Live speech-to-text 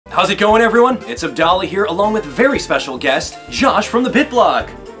How's it going, everyone? It's Abdallah here, along with very special guest, Josh from the BitBlock.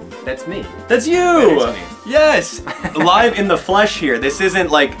 That's me. That's you! That is me. Yes! Live in the flesh here. This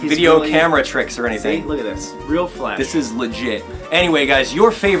isn't like video camera tricks or anything. See, look at this. Real flesh. This is legit. Anyway, guys, your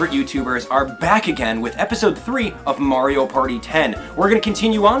favorite YouTubers are back again with episode 3 of Mario Party 10. We're gonna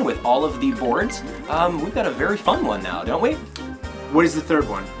continue on with all of the boards. We've got a very fun one now, don't we? What is the third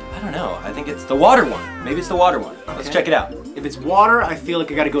one? I don't know. I think it's the water one. Maybe it's the water one. Okay. Let's check it out. If it's water, I feel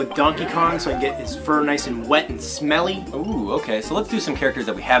like I gotta go with Donkey Kong so I can get his fur nice and wet and smelly. Ooh, okay. So let's do some characters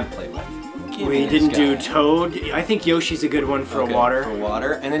that we haven't played with. We didn't do Toad. I think Yoshi's a good one for water. For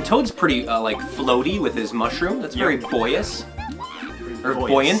water. And then Toad's pretty, like, floaty with his mushroom. That's very boyish. Or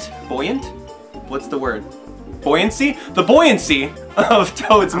buoyant. Buoyant? What's the word? Buoyancy? The buoyancy of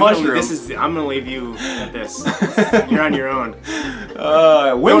Toad's mushroom. I'm gonna leave you at this. You're on your own.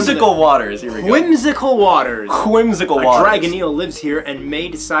 Whimsical Waters. Here we go. Whimsical Waters. Whimsical Waters. A dragon eel lives here and may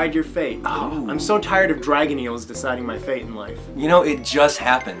decide your fate. Oh, I'm so tired of dragon eels deciding my fate in life. You know, it just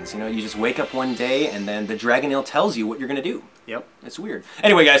happens. You know, you just wake up one day and then the dragon eel tells you what you're gonna do. Yep. It's weird.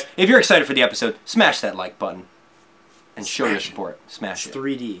 Anyway, guys, if you're excited for the episode, smash that like button and show your support. Smash it.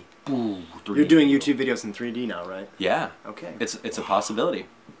 3D. Ooh, 3D. You're doing YouTube videos in 3D now, right? Yeah. Okay. It's a possibility.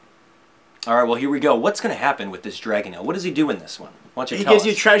 All right, well, here we go. What's going to happen with this dragon eel? What does he do in this one? Why don't you tell us? He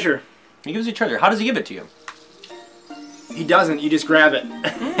gives you treasure. He gives you treasure. How does he give it to you? He doesn't. You just grab it.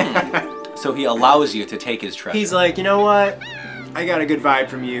 So he allows you to take his treasure. He's like, you know what? I got a good vibe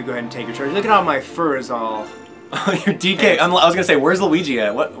from you. Go ahead and take your treasure. Look at how my fur is all... Your DK. I was going to say, where's Luigi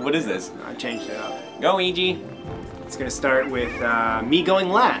at? What is this? I changed it up. Go, Luigi. It's going to start with me going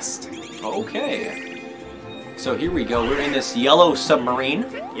last. Okay. So here we go. We're in this yellow submarine.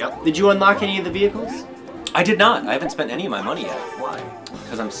 Yep. Did you unlock any of the vehicles? I did not. I haven't spent any of my money yet. Why?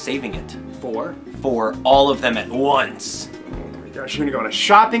 Because I'm saving it. For all of them at once. Oh my gosh, you're going to go on a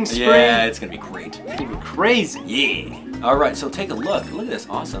shopping spree? Yeah, it's going to be great. It's going to be crazy. Yeah. All right, so take a look. Look at this.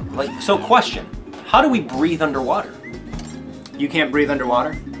 Awesome. So question. How do we breathe underwater? You can't breathe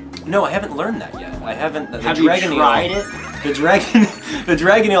underwater? No, I haven't learned that yet. I haven't. Have you tried it? The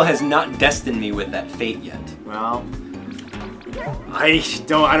dragon eel has not destined me with that fate yet. Well, I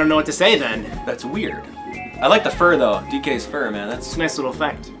don't know what to say then. That's weird. I like the fur though. DK's fur, man. It's a nice little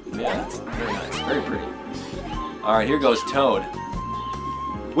effect. Yeah, that's very nice. Very pretty. All right, here goes Toad.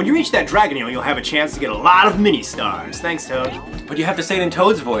 When you reach that dragon eel, you'll have a chance to get a lot of mini stars. Thanks, Toad. But you have to say it in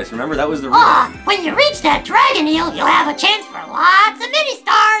Toad's voice. Remember, that was the rule. When you reach that dragon eel, you'll have a chance for lots of mini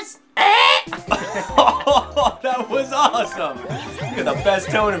stars. Oh, that was awesome. You're the best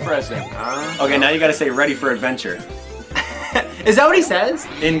Toad impression. Okay, now you got to say ready for adventure. Is that what he says?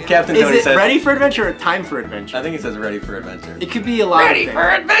 In Captain Toad, he says... ready for adventure or time for adventure? I think he says ready for adventure. It could be a lot of things. Ready for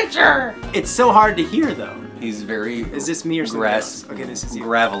adventure. It's so hard to hear, though. He's very... Is this me or something else? Okay, this is you.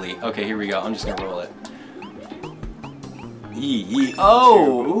 Gravelly. Okay, here we go. I'm just gonna roll it.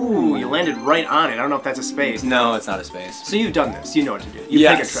 Oh! Ooh, you landed right on it. I don't know if that's a space. No, it's not a space. So you've done this. You know what to do. You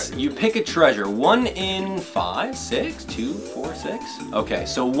pick a treasure. You pick a treasure. 1 in 5, 6, 2, 4, 6. Okay,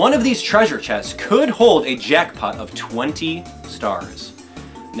 so one of these treasure chests could hold a jackpot of 20 stars.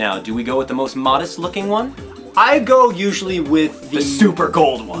 Now, do we go with the most modest looking one? I go usually with the super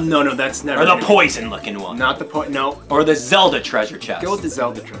gold one. No, that's never. Or the poison looking one. Not the no. Or the Zelda treasure chest. Go with the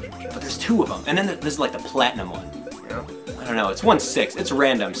Zelda treasure chest. But there's 2 of them. And then there's like the platinum one. Yeah. I don't know, it's 1/6. It's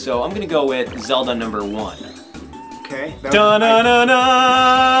random, so I'm gonna go with Zelda number 1. Okay. Da-na-na-na!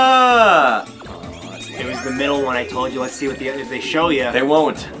 It was the middle one I told you. Let's see what if they show you. They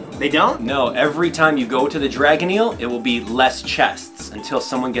won't. They don't? No, every time you go to the dragon eel, it will be less chests until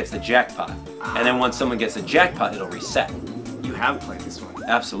someone gets the jackpot. And then once someone gets the jackpot, it'll reset. You have played this one.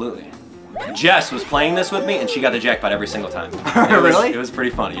 Absolutely. Jess was playing this with me, and she got the jackpot every single time. Really? It was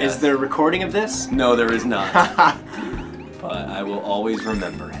pretty funny, yes. Is there a recording of this? No, there is not. But I will always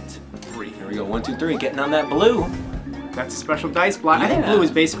remember it. 3. Here we go. 1, 2, 3. Getting on that blue. That's a special dice block. Yeah. I think blue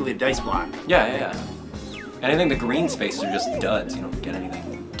is basically a dice block. Yeah. And I think the green spaces are just duds. You don't get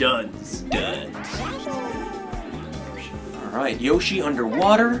anything. Duds. Alright, Yoshi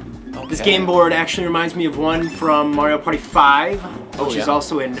underwater. Okay. This game board actually reminds me of one from Mario Party 5, which is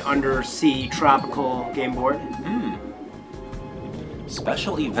also an undersea tropical game board.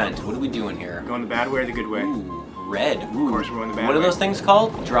 Special event. What are we doing here? Going the bad way or the good way? Ooh, red. Ooh. Of course we're going the bad way. What are those things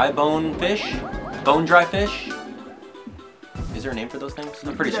called? Dry bone fish? Bone dry fish? Is there a name for those things?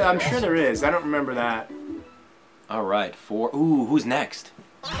 I'm pretty sure. I'm sure there is. I don't remember that. Alright, 4. Ooh, who's next?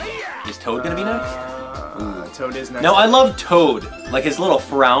 Is Toad gonna be next? Toad is next. No, I love Toad. Like his little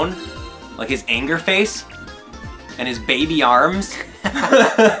frown. Like his anger face. And his baby arms.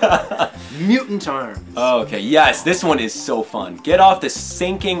 Mutant arms. Okay, yes, this one is so fun. Get off the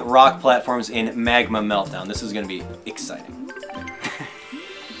sinking rock platforms in Magma Meltdown. This is gonna be exciting.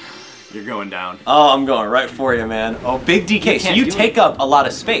 You're going down. Oh, I'm going right for you, man. Oh, big DK. So you take up a lot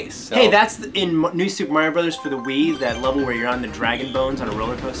of space. So. Hey, that's in New Super Mario Brothers for the Wii, that level where you're on the dragon bones on a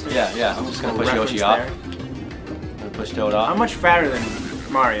roller coaster. Yeah. I'm just gonna push Yoshi off. Gonna push Toad off. I'm much fatter than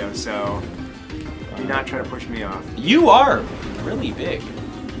Mario, so do not try to push me off. You are really big.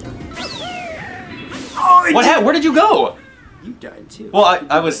 Oh, Where did you go? You died too. Well,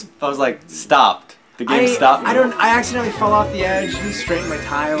 I was like stopped. The game stopped. I accidentally fell off the edge. You straightened my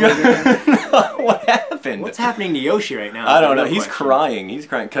tie over there. What happened? What's happening to Yoshi right now? I don't know. He's crying. He's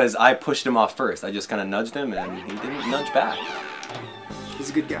crying because I pushed him off first. I just kind of nudged him and he didn't nudge back.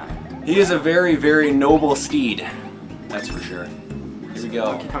 He's a good guy. He is a very, very noble steed. That's for sure. Here we go.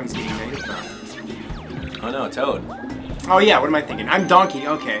 Donkey Kong's getting made. Oh no, Toad. Oh yeah, what am I thinking? I'm Donkey.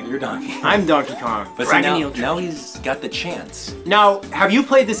 Okay. You're Donkey. I'm Donkey Kong. But see, now he's got the chance. Now, have you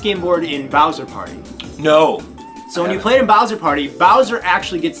played this game board in Bowser Party? No. So when you play it in Bowser Party, Bowser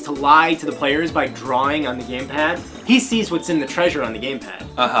actually gets to lie to the players by drawing on the gamepad. He sees what's in the treasure on the gamepad.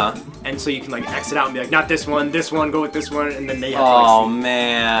 Uh-huh. And so you can like exit out and be like, not this one, go with this one, and then they have to Oh, like, see.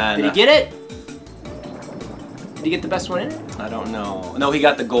 man. Did he get it? Did he get the best one in it? I don't know. No, he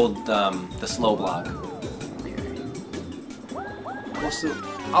got the gold, the slow block. Also,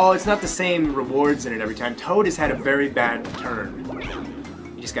 oh, it's not the same rewards in it every time. Toad has had a very bad turn.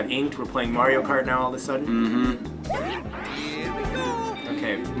 He just got inked. We're playing Mario Kart now all of a sudden. Mm-hmm.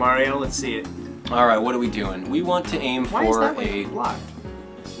 Okay, Mario, let's see it. All right, what are we doing? We want to aim Why is for that a... blocked?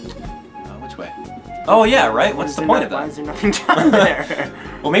 Which way? Oh, yeah, right? What's the point of that? Why is there nothing down there?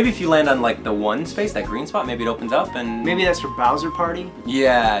 Well, maybe if you land on, like, the one space, that green spot, maybe it opens up and... Maybe that's for Bowser Party?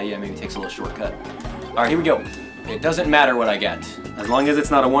 Yeah, maybe it takes a little shortcut. All right, here we go. It doesn't matter what I get, as long as it's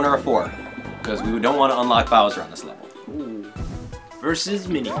not a 1 or a 4, because we don't want to unlock Bowser on this level. Ooh. Versus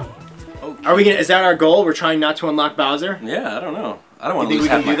Mini. Okay. Are we gonna? Is that our goal? We're trying not to unlock Bowser? Yeah, I don't know. I don't want to You lose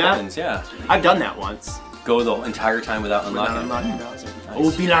think half we my can do that? weapons. Yeah. I've done that once. Go the entire time without unlocking. Without unlocking Bowser. Nice.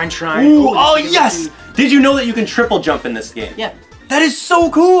 Oh, Beeline Shrine. Ooh, Ooh, oh yes! Did you know that you can triple jump in this game? Yeah. That is so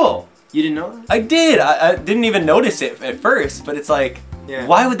cool! You didn't know that? I did. I didn't even notice it at first, but it's like, Yeah.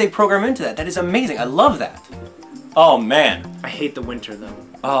 why would they program into that? That is amazing. I love that. Oh man. I hate the winter though.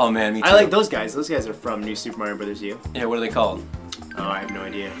 Oh man, me too. I like those guys. Those guys are from New Super Mario Brothers U. Yeah, what are they called? Oh, I have no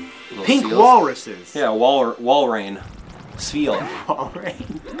idea. Little Pink seals? walruses. Yeah, wall rain. Seal.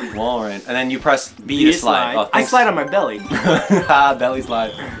 Walrain. Wall rain. And then you press B to slide. Oh, I thanks. slide on my belly. Belly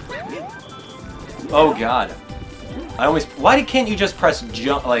slide. Oh god. Why can't you just press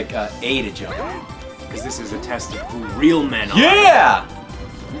jump, like A to jump? Because this is a test of who real men are. Yeah!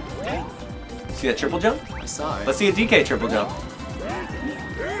 See that triple jump? I saw it. Let's see a DK triple jump.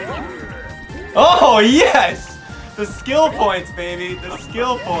 Oh yes! The skill points, baby. The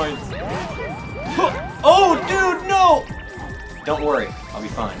skill points. Oh, dude, no! Don't worry, I'll be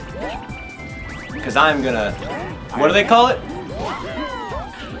fine. Because I'm gonna... What do they call it?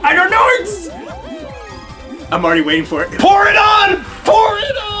 I don't know it! I'm already waiting for it. Pour it on! Pour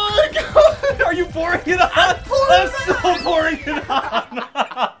it on! Are you pouring it on? I'm so pouring it on!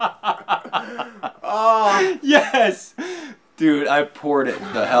 Oh. Yes! Dude, I poured it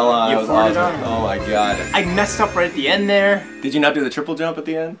the hell on. You That was poured it awesome. on? Oh my god. I messed up right at the end there. Did you not do the triple jump at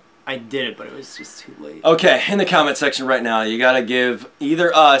the end? I did it, but it was just too late. Okay, in the comment section right now, you gotta give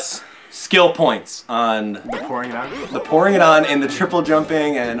either us skill points on The pouring it on? the pouring it on and the triple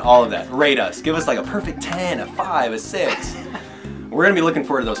jumping and all of that. Rate us. Give us like a perfect 10, a 5, a 6. We're gonna be looking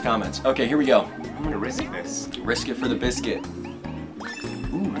forward to those comments. Okay, here we go. I'm gonna risk this. Risk it for the biscuit.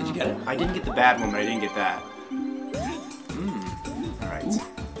 Ooh, did you get it? I didn't get the bad one, but I didn't get that. Alright.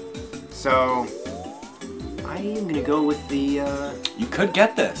 So, I am gonna go with the, You could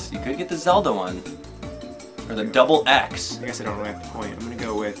get this. You could get the Zelda one. Or the double X. I guess I don't really have to point. I'm gonna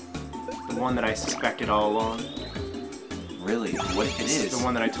go with the one that I suspected all along. Really? What it This is? the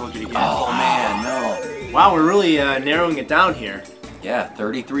one that I told you to get. Oh man, no. Wow, we're really narrowing it down here. Yeah,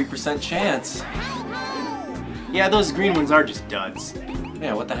 33% chance. Yeah, those green ones are just duds.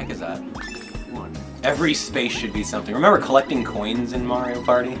 Yeah, what the heck is that? One. Every space should be something. Remember collecting coins in Mario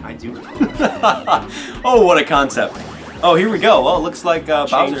Party? I do. Oh, what a concept. Oh, here we go. Well, it looks like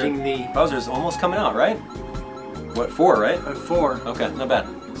Changing the Bowser's almost coming out, right? What, 4, right? 4. Okay, not bad.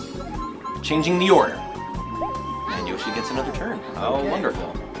 Changing the order. And Yoshi gets another turn. How Okay.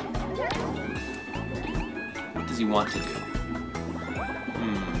 wonderful. What does he want to do?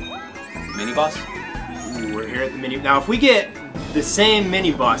 Mini boss? Ooh, we're here at the mini. Now, if we get the same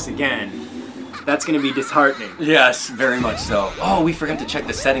mini boss again, That's going to be disheartening. Yes, very much so. Oh, we forgot to check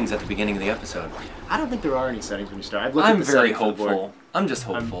the settings at the beginning of the episode. I don't think there are any settings when you start. I've looked at I'm the very settings on the board. hopeful. I'm just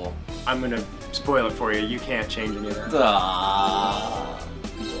hopeful. I'm going to spoil it for you. You can't change any of that.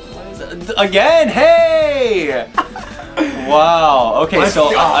 What is it? Again, hey! Wow. Okay,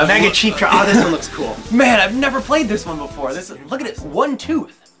 so mega cheap try. Oh, this one looks cool. Man, I've never played this one before. Look at it, one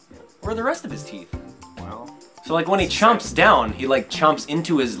tooth. Where are the rest of his teeth? Well, so like when he chomps down, he like chomps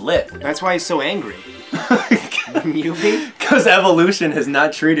into his lip. That's why he's so angry. You be? Because evolution has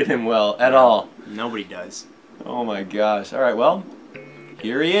not treated him well at all. Nobody does. Oh my gosh. All right, well,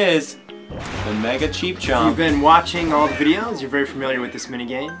 here he is. The Mega Cheap Chomp. You've been watching all the videos. You're very familiar with this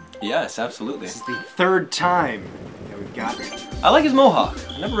minigame. Yes, absolutely. This is the third time that we've got it. I like his mohawk.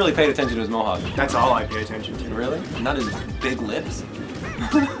 I never really paid attention to his mohawk. That's all I pay attention to. Really? Not his big lips?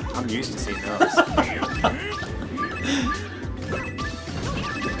 I'm used to seeing those.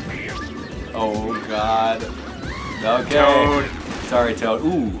 Oh God. Okay. Toad. Sorry, Toad.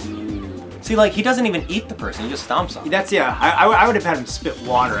 Ooh. See, like, he doesn't even eat the person, he just stomps on him. That's, yeah, I would have had him spit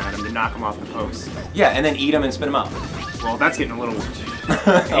water at him to knock him off the post. Yeah, and then eat him and spit him out. Well, that's getting a little...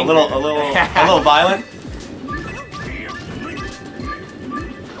 a little violent.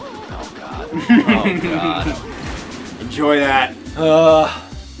 Oh God. Oh God. Enjoy that. I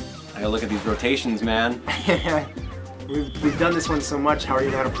gotta look at these rotations, man. We've done this one so much, how are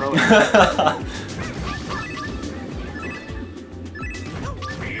you not a pro?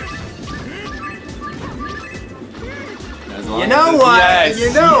 You know what? Yes,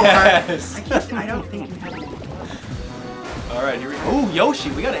 you know yes. I don't think you have. All right, here we go. Ooh, Yoshi.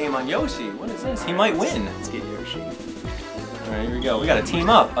 We gotta aim on Yoshi. What is this? He might win. Let's get Yoshi. All right, here we go. We gotta team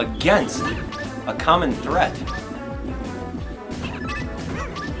up against a common threat.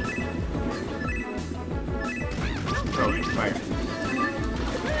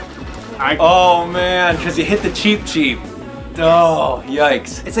 Oh man, because you hit the cheap. Oh,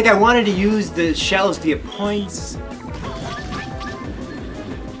 yikes. It's like I wanted to use the shells to get points.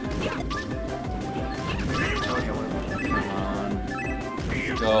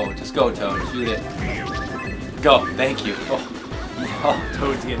 Go, just go, Toad. Shoot it. Go. Thank you. Oh.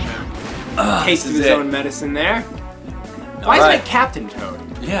 Toad's getting a taste of his own medicine there. Why isn't it Captain Toad?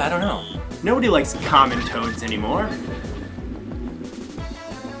 Yeah, I don't know. Nobody likes common toads anymore.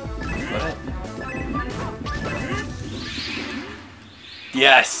 What?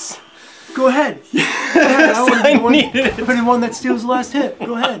 Yes. Go ahead. Yes, I needed it. Anyone that steals the last hit,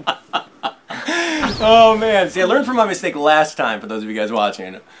 go ahead. Oh man, see, I learned from my mistake last time. For those of you guys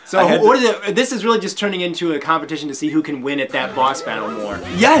watching, so this is really just turning into a competition to see who can win at that boss battle more.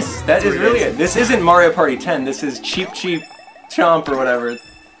 Yes, that is really it. This isn't Mario Party 10. This is Cheap Chomp or whatever.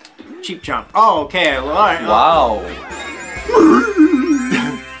 Cheap Chomp. Oh, okay. Well, all right. Wow.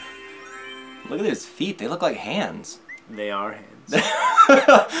 Look at his feet. They look like hands. They are hands.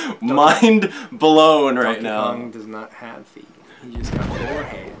 Mind blown right now. Donkey Kong does not have feet. He just got 4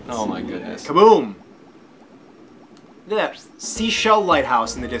 hands. Oh my goodness. Kaboom! Look at that seashell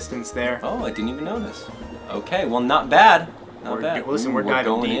lighthouse in the distance there. Oh, I didn't even notice. Okay, well, not bad. Not bad. Listen, we're going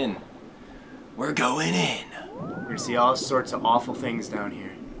diving deep. in. We're going in. We're gonna see all sorts of awful things down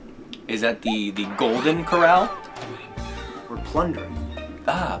here. Is that the Golden Corral? We're plundering.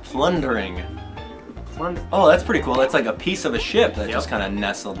 Ah, plundering. Plunder. Oh, that's pretty cool. That's like a piece of a ship that just kind of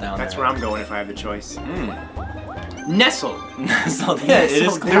nestled down That's there. where I'm going if I have the choice. Mm. Nestled. Nestled. Yeah, it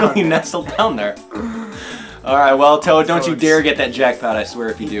is clearly nestled down there. All right, well, Toad, don't you dare get that jackpot, I swear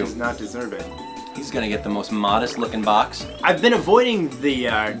if you do. He does not deserve it. He's going to get the most modest-looking box. I've been avoiding the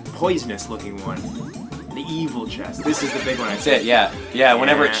poisonous-looking one. The evil chest. This is the big one, I That's think. it, yeah. Yeah,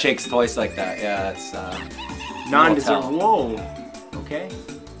 whenever it shakes twice like that. Yeah, that's... non-deserved. Whoa. Okay.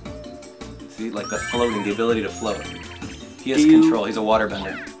 See, like the floating, the ability to float. He has control. He's a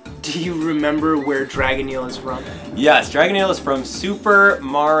waterbender. Do you remember where Dragoneel is from? Yes, Dragoneel is from New Super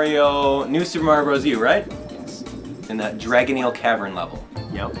Mario Bros. U, right? Yes. In that Dragoneel cavern level.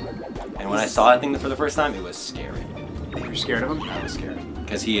 Yep. And when I saw that thing for the first time, it was scary. You were scared of him? I was scared.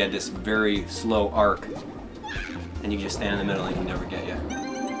 Because he had this very slow arc. And you just stand in the middle and he can never get you. I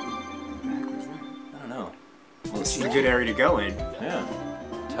don't know. Well, This is a good area to go in. Yeah.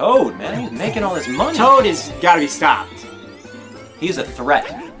 Toad, man, he's making all this money. Toad has got to be stopped. He's a threat.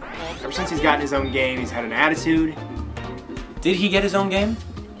 Ever since he's gotten his own game, he's had an attitude. Did he get his own game?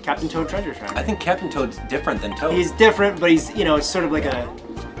 Captain Toad Treasure Tracker. I think Captain Toad's different than Toad. He's different, but he's, you know, it's sort of like a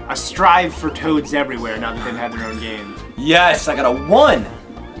strive for Toads everywhere now that they've had their own game. Yes, I got a 1.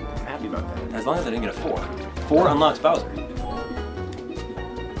 I'm happy about that. As long as I didn't get a 4. 4 unlocks Bowser.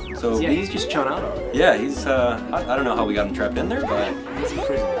 So Yeah, he's just chilling out over there. yeah, he's I don't know how we got him trapped in there, but He's in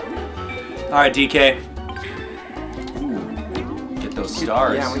prison. Alright, DK. Ooh, get those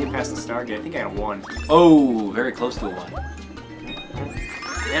stars. Yeah, when you pass the star gate, I think I got a 1. Oh, very close to a 1.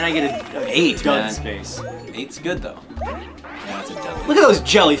 And I get a 8, dud man. space. 8's good, though. Yeah, that's a dud. Look at those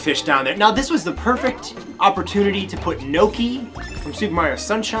jellyfish down there. Now, this was the perfect opportunity to put Noki from Super Mario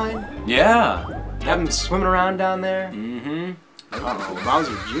Sunshine. Yeah. Have him swimming around down there. Mm-hmm. Uh-oh,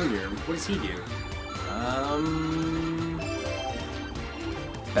 Bowser Jr. What does he do?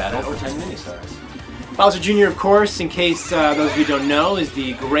 Battle for 10 mini stars. Bowser Jr., of course, in case those of you don't know, is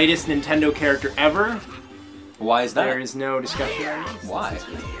the greatest Nintendo character ever. Why is that? There is no discussion on this. Why?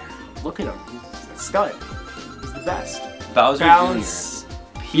 Look at him. He's a stud. He's the best. Bowser Balance.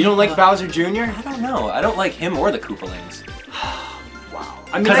 You don't like Bowser Jr.? I don't know. I don't like him or the Koopalings. Wow.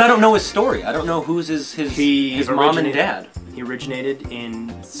 I mean, Because I don't know his story. I don't know who's his mom and dad. He originated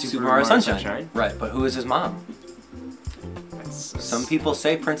in Super Mario Sunshine. Right, but who is his mom? Some people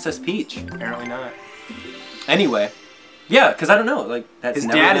say Princess Peach. Apparently not. Anyway, yeah, because I don't know. Like that's his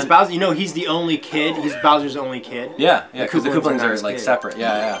never dad been... is Bowser. You know, he's the only kid. He's Bowser's only kid. Yeah, yeah, because the Koopalings not are his like kid. separate.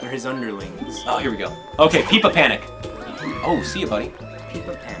 Yeah, yeah. They're his underlings. Oh, here we go. Okay, Peepa Panic. Oh, see you, buddy.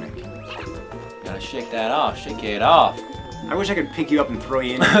 Peepa Panic. Gotta shake that off. Shake it off. I wish I could pick you up and throw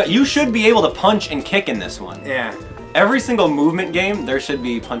you in. You should be able to punch and kick in this one. Yeah. Every single movement game, there should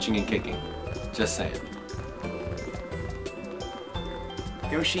be punching and kicking. Just saying.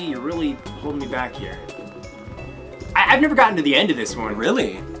 Yoshi, you're really holding me back here. I've never gotten to the end of this one.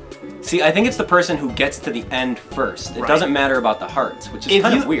 Really? See, I think it's the person who gets to the end first. It doesn't matter about the hearts, which is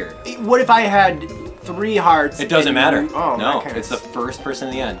kind of weird. What if I had 3 hearts? It doesn't matter. Oh, no, it's the first person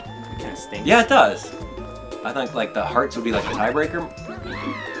in the end. That kind of stinks. Yeah, it does. I think like the hearts would be like a tiebreaker.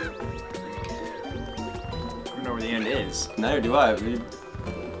 I don't know where the end is. Neither do I.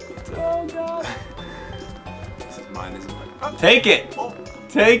 Oh god. This is mine, isn't it? Oh. Take it! Oh.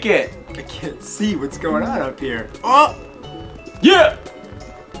 Take it! I can't see what's going on up here. Oh! Yeah!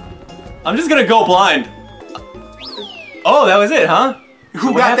 I'm just gonna go blind. Oh, that was it, huh?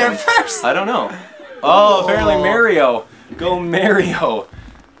 Who got there first? I don't know. Oh, apparently Mario. Go Mario.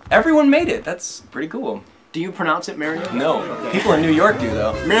 Everyone made it. That's pretty cool. Do you pronounce it Mario? No. People in New York do,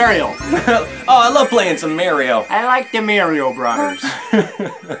 though. Mario. Oh, I love playing some Mario. I like the Mario Brothers.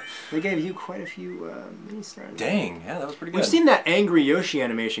 They gave you quite a few mini stars. Dang, yeah, that was pretty good. We've seen that angry Yoshi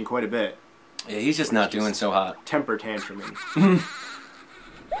animation quite a bit. Yeah, he's just not doing so hot. Temper tantruming.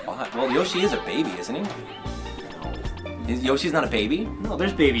 Well, Yoshi is a baby, isn't he? Yoshi's not a baby? No,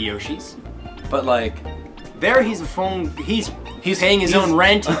 there's baby Yoshis. But like... There he's He's paying his own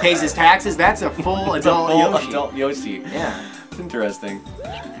rent, he pays his taxes. That's a full adult Yoshi. Yeah. It's interesting.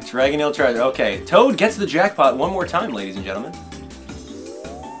 Dragon Eel Treasure. Okay, Toad gets the jackpot one more time, ladies and gentlemen.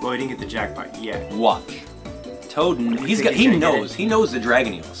 Well, he didn't get the jackpot yet. Watch. Toad, he knows the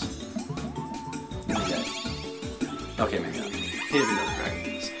Dragon Eels. Okay, maybe not. He doesn't know the Dragon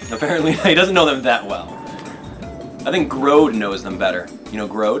Eels. Apparently, he doesn't know them that well. I think Grode knows them better. You know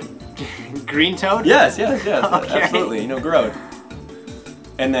Grode? Green Toad? Yes, yes, yes. Okay. Absolutely. You know Grode.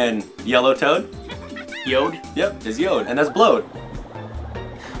 And then Yellow Toad? Yod? Yep, is Yod. And that's Blode.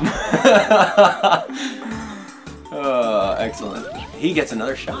 Oh, excellent. He gets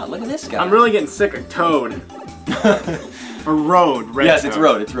another shot. Look at this guy. I'm really getting sick of Toad. Or Road. Red yes, Toad. it's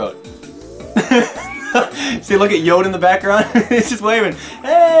Road. It's Road. See, look at Yod in the background. He's just waving.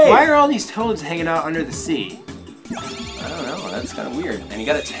 Hey! Why are all these toads hanging out under the sea? I don't know. That's kind of weird. And he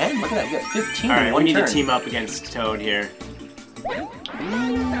got a 10. Look at that. He got 15 all right, in one we need turn. to team up against Toad here. Look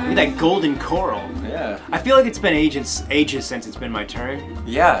at that golden coral. Yeah. I feel like it's been ages since it's been my turn.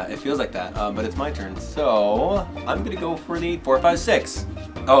 Yeah, it feels like that. But it's my turn. So I'm gonna go for the 4, 5, 6.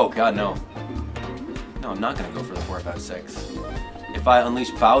 Oh God, no. No, I'm not gonna go for the 4, 5, 6. If I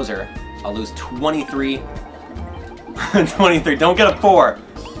unleash Bowser, I'll lose 23. 23. Don't get a 4.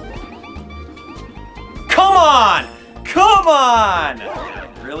 Come on! Come on!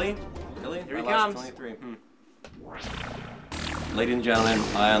 Really? Really? Here he I lost comes. 23. Ladies and gentlemen,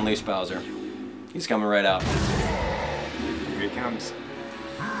 I unleash Bowser. He's coming right out. Here he comes.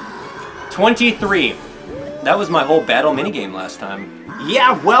 23. That was my whole battle minigame last time.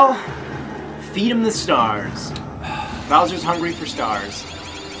 Yeah, well, feed him the stars. Bowser's hungry for stars.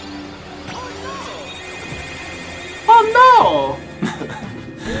 Oh no!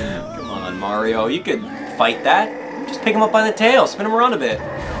 Come on, Mario. You could fight that. Just pick him up by the tail, spin him around a bit.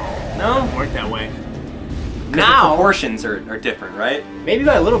 No? Doesn't work that way. Now, the proportions are different, right? Maybe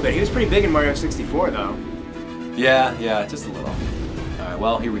by a little bit. He was pretty big in Mario 64, though. Yeah, yeah, just a little. Alright,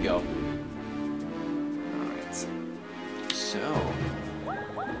 well, here we go. Alright. So...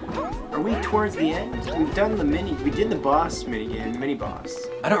 Are we towards the end? We've done the mini. We did the boss mini boss.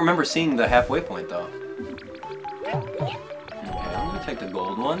 I don't remember seeing the halfway point though. Okay, I'm gonna take the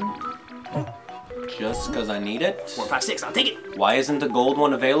gold one. Just because I need it. 4, 5, 6. I'll take it. Why isn't the gold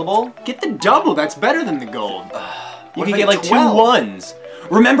one available? Get the double. That's better than the gold. You can get like 2 ones.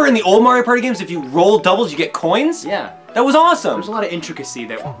 Remember in the old Mario Party games, if you roll doubles, you get coins? Yeah. That was awesome. There's a lot of intricacy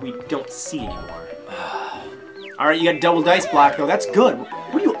that we don't see anymore. All right, you got double dice block though. That's good.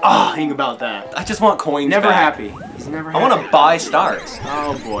 What are you ahhing about that? I just want coins. Never back. happy. He's never I happy. want to buy stars.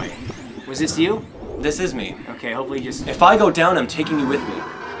 Oh boy. Was this you? This is me. Okay, hopefully you just... If I go down, I'm taking you with me.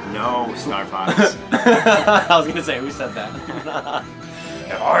 No, Star Fox. I was gonna say, who said that?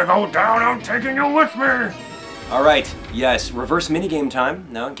 If I go down, I'm taking you with me. All right, yes, reverse minigame time.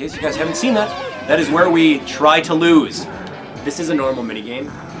 Now, in case you guys haven't seen that, that is where we try to lose. This is a normal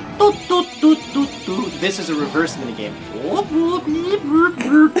minigame. This is a reverse minigame.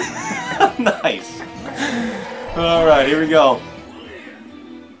 Nice. All right, here we go.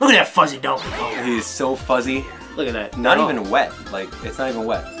 Look at that fuzzy Donkey Kong. He's so fuzzy. Look at that. Not even wet. Like, it's not even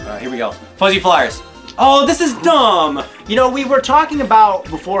wet. All right, here we go. Fuzzy flyers. Oh, this is dumb. You know, we were talking about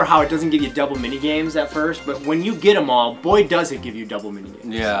before how it doesn't give you double minigames at first, but when you get them all, boy, does it give you double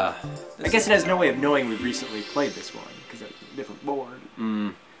minigames. Yeah. I guess it has no way of knowing we've recently played this one because it's a different board.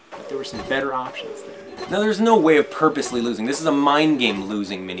 But there were some better options there. No, there's no way of purposely losing. This is a mind game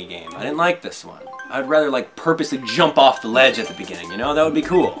losing minigame. I didn't like this one. I'd rather like purposely jump off the ledge at the beginning, you know? That would be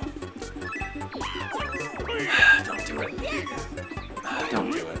cool. Don't do it. Don't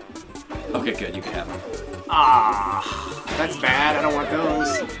do it. Okay, good. You can have them. Ah, that's bad. I don't want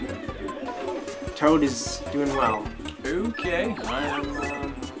those. Toad is doing well. Okay. I'm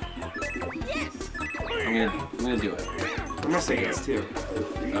gonna do it. I'm gonna say yes too.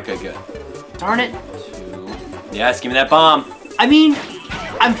 Okay, good. Darn it. 2. Yes, give me that bomb. I mean,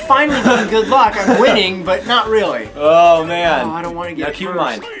 I'm finally getting good luck. I'm winning, but not really. Oh man. Oh, I don't want to get Now keep in first.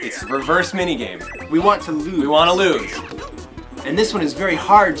 mind, it's reverse minigame. We want to lose. We want to lose. And this one is very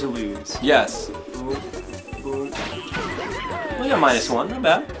hard to lose. Yes. Boom, boom. We got -1. Not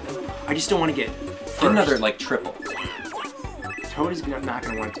bad. I just don't want to get first. Get another like triple. Toad is not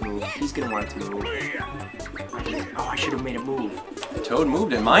going to want it to move. He's going to want it to move. Oh, I should have made it move. Toad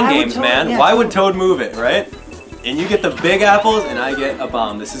moved in mind Why would games, Toad- man. yeah, Why would Toad move it, right? And you get the big apples, and I get a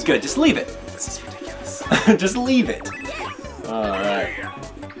bomb. This is good. Just leave it. This is ridiculous. Just leave it. All right.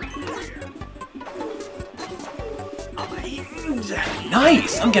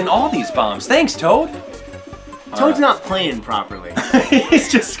 Nice. I'm getting all these bombs. Thanks, Toad. Toad's not playing properly. He's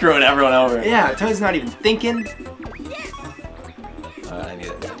just screwing everyone over. Yeah, Toad's not even thinking. I need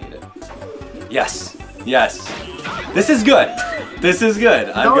it. I need it. Yes. Yes. This is good. This is good.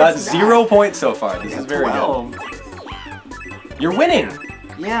 I've got it's 0 points so far. This is very 12. good. You're winning.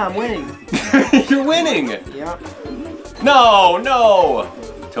 Yeah, I'm winning. You're winning. Yep. No, no.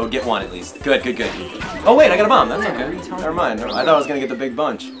 Toad, get 1 at least. Good, good, good. Oh wait, I got a bomb. That's okay. Never mind. I thought I was gonna get the big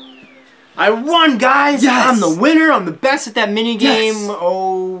bunch. I won, guys! Yes! I'm the winner. I'm the best at that mini game. Yes!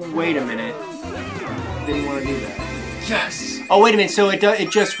 Oh, wait a minute. Didn't want to do that. Yes. Oh, wait a minute. So it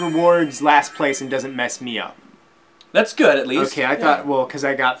just rewards last place and doesn't mess me up. That's good at least. Okay, I thought, well, because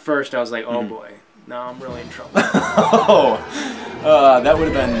I got first, I was like, oh boy. Now I'm really in trouble. Oh, that would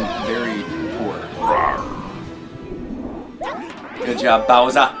have been very poor. Good job,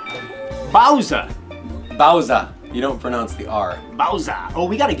 Bowser. Bowser! Bowser. You don't pronounce the R. Bowser! Oh,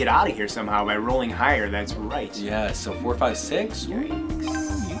 we gotta get out of here somehow by rolling higher. That's right. Yeah, so 4, 5, 6.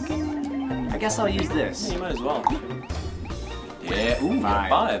 Yikes. I guess I'll use this. Yeah, you might as well. Yeah, ooh, 5.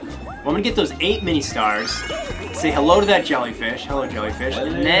 5. Well, I'm gonna get those 8 mini stars. Say hello to that jellyfish. Hello, jellyfish. Hello.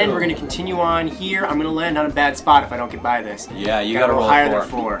 And then we're gonna continue on here. I'm gonna land on a bad spot if I don't get by this. Yeah, you gotta roll higher 4. than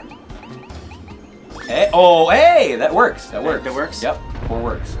 4. Hey, oh, hey, that works. That works. That works? Yep, 4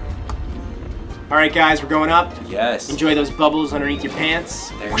 works. All right, guys, we're going up. Yes. Enjoy those bubbles underneath your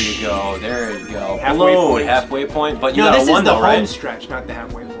pants. There you go. There you go. Halfway Balloon, point. halfway point. But you No, got this a 1 is the though, home right? stretch, not the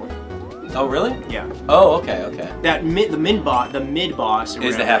halfway point. Oh, really? Yeah. Oh, okay, okay. That the mid boss or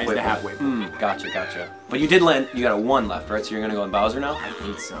Is whatever the halfway is the point. halfway point. Gotcha, gotcha. But you did land. You got a 1 left, right? So you're gonna go in Bowser now. I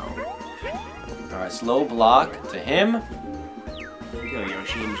think so. All right, slow block to him. Here you go,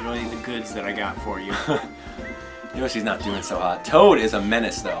 Yoshi. Enjoy the goods that I got for you. Yoshi's not doing so hot. Toad is a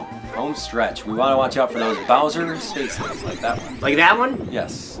menace, though. Home stretch. We want to watch out for those Bowser spaces, like that one. Like that one?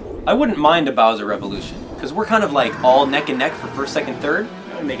 Yes. I wouldn't mind a Bowser revolution, because we're kind of like all neck and neck for first, second, third.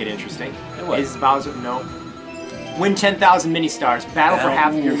 That would make it interesting. It would. Is Bowser? No. Win 10,000 mini stars. Battle for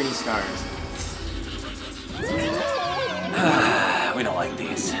half of your mini stars. We don't like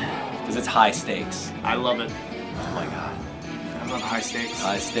these, because it's high stakes. I love it. Oh my god. I love high stakes.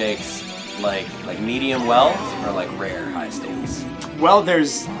 High stakes. Like medium well or like rare high stakes? Well,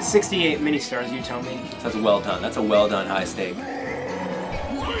 there's 68 mini stars, you tell me. That's well done. That's a well done high stake.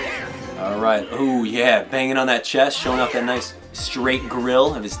 Alright. Oh yeah, banging on that chest, showing off that nice straight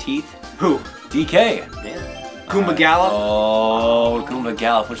grill of his teeth. Who? DK. Yeah. Goomba Gallop. Oh, Goomba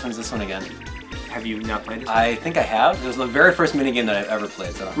Gallop. Which one's this one again? Have you not played this one? I think I have. It was the very first minigame that I've ever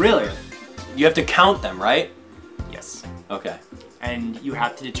played. So Really? you have to count them, right? Yes. Okay. And you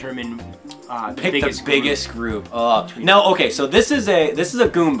have to determine Pick the biggest group. Oh. Now, okay, so this is a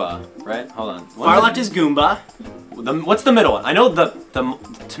Goomba, right? Hold on. Far left is Goomba. What's the middle one? I know the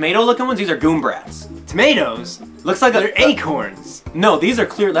tomato-looking ones. These are Goombrats. Tomatoes. Looks like They're acorns. No, these are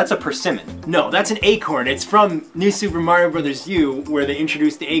clear. That's a persimmon. No, that's an acorn. It's from New Super Mario Bros. U, where they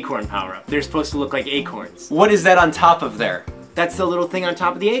introduced the acorn power-up. They're supposed to look like acorns. What is that on top of there? That's the little thing on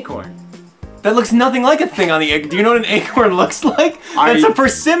top of the acorn. That looks nothing like a thing on the egg. Do you know what an acorn looks like? That's a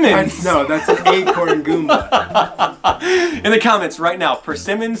persimmon. No, that's an acorn Goomba. In the comments right now,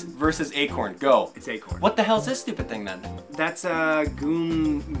 persimmons versus acorn. Go. It's acorn. What the hell is this stupid thing then? That's a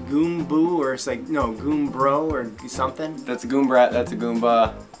Goomboo, or it's like, no, Goombro or something. That's a Goombrat. That's a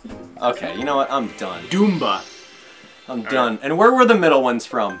Goomba. Okay, you know what? I'm done. Doomba. I'm done. And where were the middle ones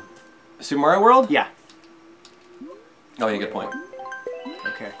from? Super Mario World? Yeah. Oh, yeah, good point.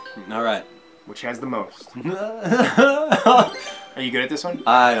 Okay. All right. Which has the most? Are you good at this one?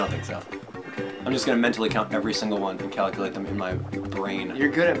 I don't think so. I'm just gonna mentally count every single one and calculate them in my brain.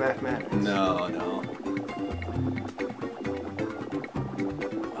 You're good at mathematics. No, no.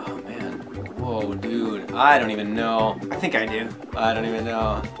 Oh man. Whoa, dude. I don't even know. I think I do. I don't even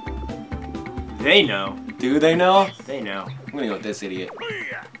know. They know. Do they know? They know. I'm gonna go with this idiot.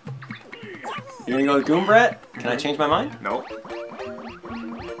 You're gonna go with Goombrat? Can I change my mind? Nope.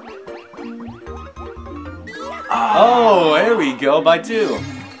 Oh, there we go, by 2.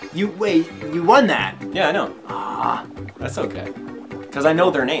 You won that. Yeah, I know. That's okay. Because I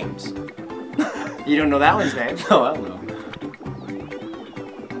know their names. You don't know that one's name. No, I don't know.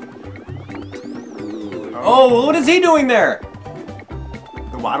 Oh, what is he doing there?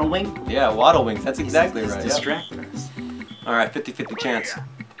 The Waddle Wing? Yeah, Waddle Wings. That's exactly He's right. distracting us. Alright, 50-50 chance.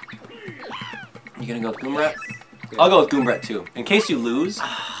 You gonna go with Goombrat? I'll go with Goombrat too. In case you lose,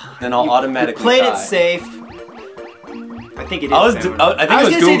 then I'll automatically You played die. it safe. I think it is. I was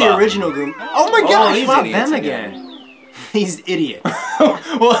gonna say the original Goomba. Oh my gosh, these not idiots them again. These idiots.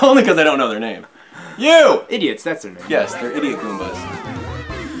 Well, only because I don't know their name. You! Idiots, that's their name. Yes, they're idiot Goombas.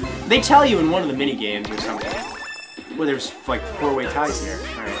 They tell you in one of the mini games or something. Well, there's like 4-way ties here.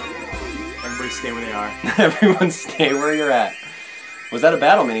 Alright. Everybody stay where they are. Everyone stay where you're at. Was that a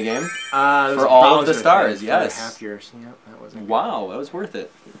battle minigame? For all of the stars, yes. Half years. Yep, that was it. Wow, that was worth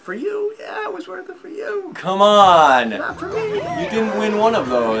it. For you? Yeah, it was worth it for you. Come on! Not for me. You didn't win one of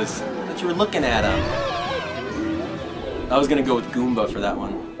those, but you were looking at them. I was gonna go with Goomba for that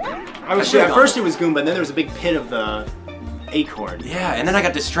one. At first it was Goomba, and then there was a big pit of the acorn. Yeah, and then I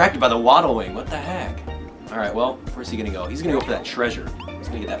got distracted by the Waddle Wing. What the heck? Alright, well, where's he gonna go? He's gonna go for that treasure. He's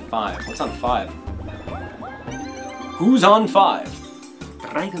gonna get that 5. What's on 5? Who's on 5?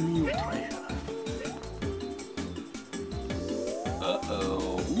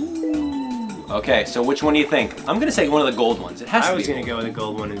 Uh-oh. Ooh. Okay, so which one do you think? I'm gonna say one of the gold ones. It has to be. I was gonna go with the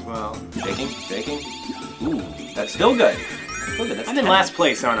gold one as well. Shaking, shaking. Ooh, that's still good. Still good. That's I'm in last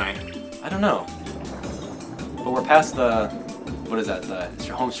place, aren't I? I don't know. But we're past the, what is that? It's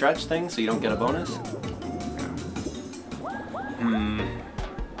your home stretch thing, so you don't get a bonus?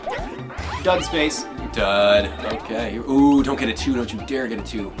 Dud space. Dud. Okay. Ooh, don't get a 2. Don't you dare get a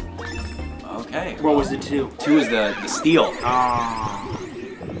 2. Okay. What was the 2? 2 is the steal. Oh.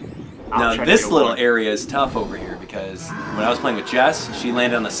 Now this little area is tough over here because when I was playing with Jess, she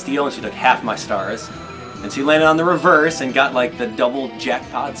landed on the steal and she took half my stars. And she landed on the reverse and got like the double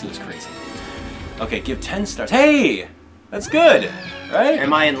jackpots. It was crazy. Okay, give 10 stars. Hey! That's good, right?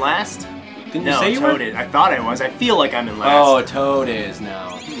 Am I in last? Didn't you say you were? Toad is. I thought I was. I feel like I'm in last. Oh, Toad is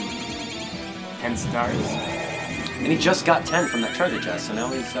now. 10 stars. And he just got 10 from that treasure chest, so now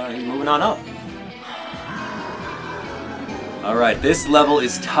he's moving on up. Alright, this level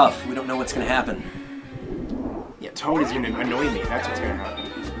is tough. We don't know what's going to happen. Yeah, Toad is going to annoy me. That's what's going to happen.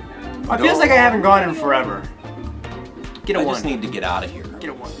 It feels like I haven't gone in forever. Get a 1. I just need to get out of here. Get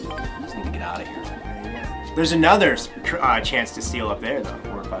a 1. I just need to get out of here. There's another chance to steal up there, though.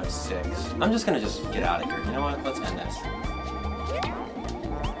 4, 5, 6. I'm just going to just get out of here. You know what? Let's end this.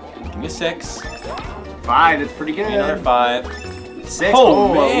 Give me a 6. 5, that's pretty good. Give me another 5. 6.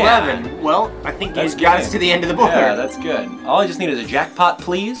 Oh, man. 11. Well, I think you That's got us good. to the end of the board. Yeah, that's good. All I just need is a jackpot,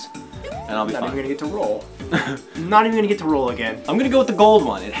 please, and I'll be Not fine. even gonna get to roll. Not even gonna get to roll again. I'm gonna go with the gold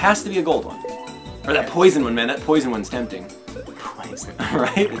one. It has to be a gold one. Or that poison one, man. That poison one's tempting. Poison.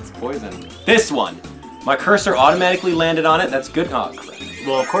 Right? It's poison. This one. My cursor automatically landed on it. That's good. Oh, crap.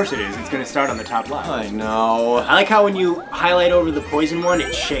 Well, of course it is. It's gonna start on the top left. I know. I like how when you highlight over the poison one,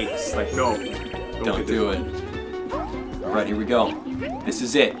 it shakes. Like, no. Don't do it. Alright, here we go. This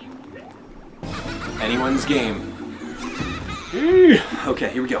is it. Anyone's game. Okay,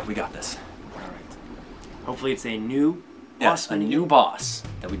 here we go. We got this. Alright. Hopefully it's a new boss. Yes, a new boss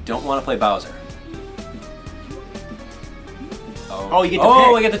that we don't want to play Bowser. Oh, you get to pick.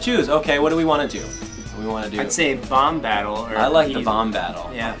 Oh, we get to choose. Okay, what do we want to do? What do we want to do? I'd say bomb battle. Or I like the bomb battle.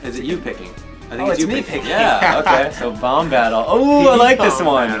 Yeah. Is it you picking? I think Oh, it's you me picking. picking. Yeah, okay. So bomb battle. Oh, I like this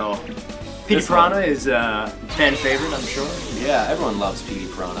one. Petey Piranha is a fan favorite, I'm sure. Yeah, everyone loves Petey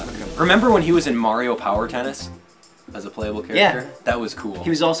Piranha. Remember when he was in Mario Power Tennis as a playable character? Yeah. That was cool. He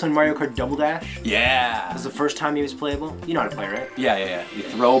was also in Mario Kart Double Dash. Yeah. That was the first time he was playable. You know how to play, right? Yeah. You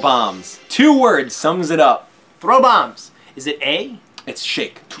throw bombs. 2 words sums it up. Throw bombs. Is it A? It's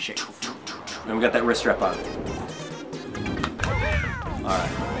shake. Shake. And we got that wrist strap on.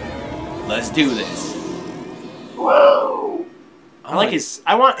 Alright. Let's do this. Whoa. I like his.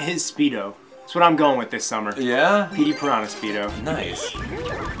 I want his Speedo. That's what I'm going with this summer. Yeah? Petey Piranha Speedo. Nice.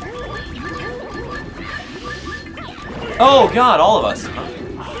 Oh god, all of us.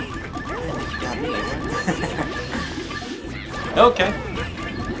 Okay.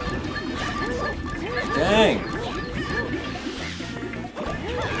 Dang.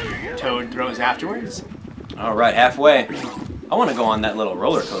 Toad throws afterwards. Alright, halfway. I want to go on that little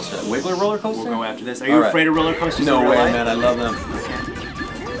roller coaster. That Wiggler roller coaster? We'll go after this. Are you afraid of roller coasters? No in real way, life? man. I love them.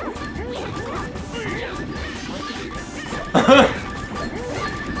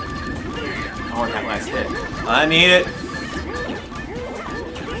 I want that last hit. I need it.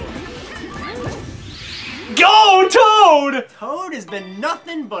 Go, Toad! Toad has been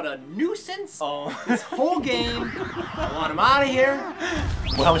nothing but a nuisance Oh. this whole game. I want him out of here.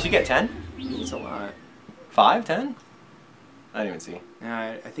 Well, how much you get? 10? It's a lot. 5? 10? I didn't even see.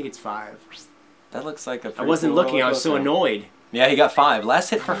 I think it's 5. That looks like a I pretty wasn't cool looking. roller I was so coaster. annoyed. Yeah, he got 5. Last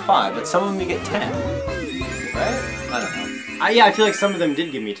hit for 5, but some of them you get 10. Right? I don't know. Yeah, I feel like some of them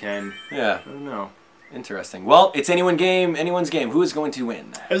did give me 10. Yeah. I don't know. Interesting. Well, it's anyone's game. Who is going to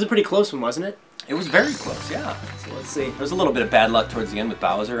win? It was a pretty close one, wasn't it? It was very close, yeah. So let's see. There was a little bit of bad luck towards the end with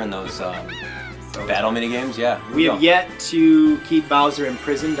Bowser and those battle minigames, yeah. We have yet to keep Bowser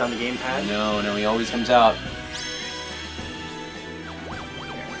imprisoned on the gamepad. No, he always comes out.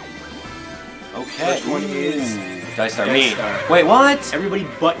 Okay. First one is Dice Star Death me. Star. Wait, what? Everybody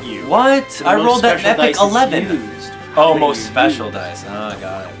but you. What? The I most rolled that special epic dice is 11. used. Oh, Everybody most special used. dice. Oh, I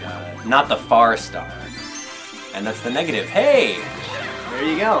got it. Not the far star. And that's the negative. Hey! There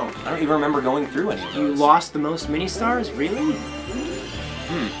you go. I don't even remember going through any of You those. lost the most mini stars? Really?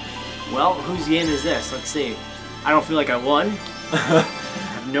 Well, whose game is this? Let's see. I don't feel like I won. I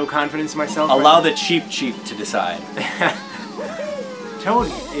have no confidence in myself. Allow the cheap to decide.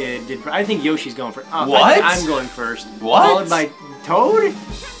 Toad did. I think Yoshi's going first. Oh, What? I'm going first. What? Followed by Toad,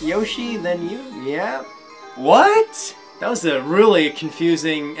 Yoshi, then you. Yeah. What? That was a really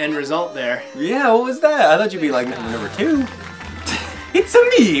confusing end result there. Yeah, what was that? I thought you'd be like number 2. It's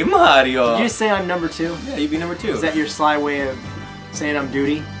me, Mario. Did you just say I'm number 2? Yeah, you'd be number 2. Is that your sly way of saying I'm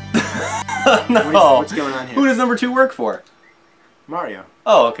duty? No. What's going on here? Who does number 2 work for? Mario.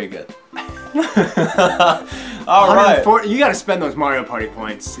 Oh, okay, good. All right. You got to spend those Mario Party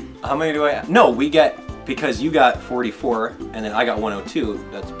points. How many do I have? No, we get, because you got 44, and then I got 102,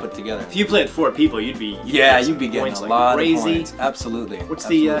 that's put together. If you played 4 people, you'd be You'd be getting points a like lot crazy. of points. Absolutely. What's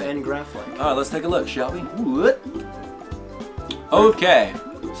Absolutely. the end graph like? All right, let's take a look, shall we? Okay.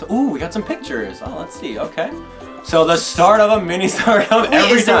 So, we got some pictures. Oh, let's see. Okay. So the start of a mini start of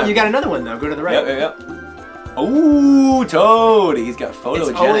every time. You got another one though. Go to the right. Yep. Ooh, Toad. He's got photogenic.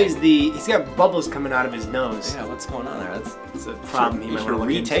 It's always he's got bubbles coming out of his nose. Yeah, what's going on there? That's a problem. You should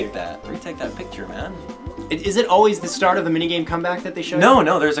retake that. Retake that picture, man. Is it always the start of the minigame comeback that they show you?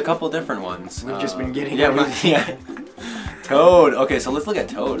 No, there's a couple different ones. We've just been getting yeah. Toad. Okay, so let's look at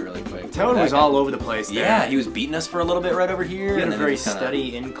Toad really quick. Toad was all over the place there. Yeah, he was beating us for a little bit right over here. He had and a then very just kinda...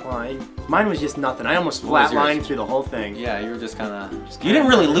 steady incline. Mine was just nothing. I almost What was flatlined yours? through the whole thing. Yeah, you were just kind of... You didn't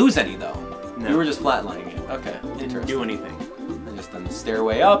really lose any, though. No. You were just flatlining it. Okay, Didn't do anything. And just on the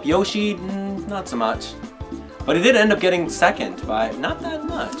stairway up. Yoshi, not so much. But he did end up getting second by not that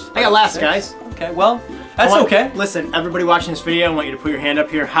much. I got last, 6. guys. Okay, well, that's okay. Listen, everybody watching this video, I want you to put your hand up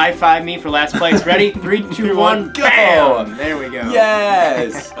here. High five me for last place. Ready? 3, 2, 1, go! bam! There we go.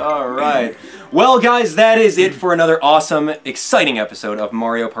 Yes! All right. Well, guys, that is it for another awesome, exciting episode of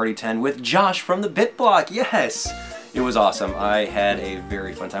Mario Party 10 with Josh from the Bit Block. Yes, it was awesome. I had a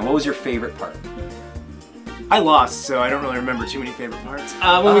very fun time. What was your favorite part? I lost, so I don't really remember too many favorite parts.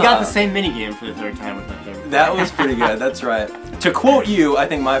 When we got the same minigame for the third time with my favorite That was pretty good, that's right. To quote you, I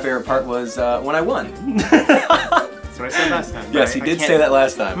think my favorite part was when I won. That's what I said last time. Yes, he did say that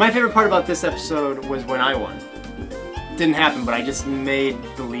last time. My favorite part about this episode was when I won. Didn't happen, but I just made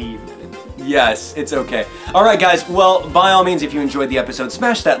believe that it did. Yes, it's okay. Alright guys, well, by all means, if you enjoyed the episode,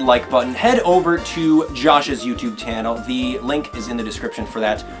 smash that like button. Head over to Josh's YouTube channel. The link is in the description for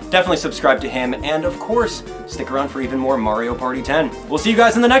that. Definitely subscribe to him, and of course, stick around for even more Mario Party 10. We'll see you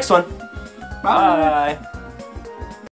guys in the next one. Bye!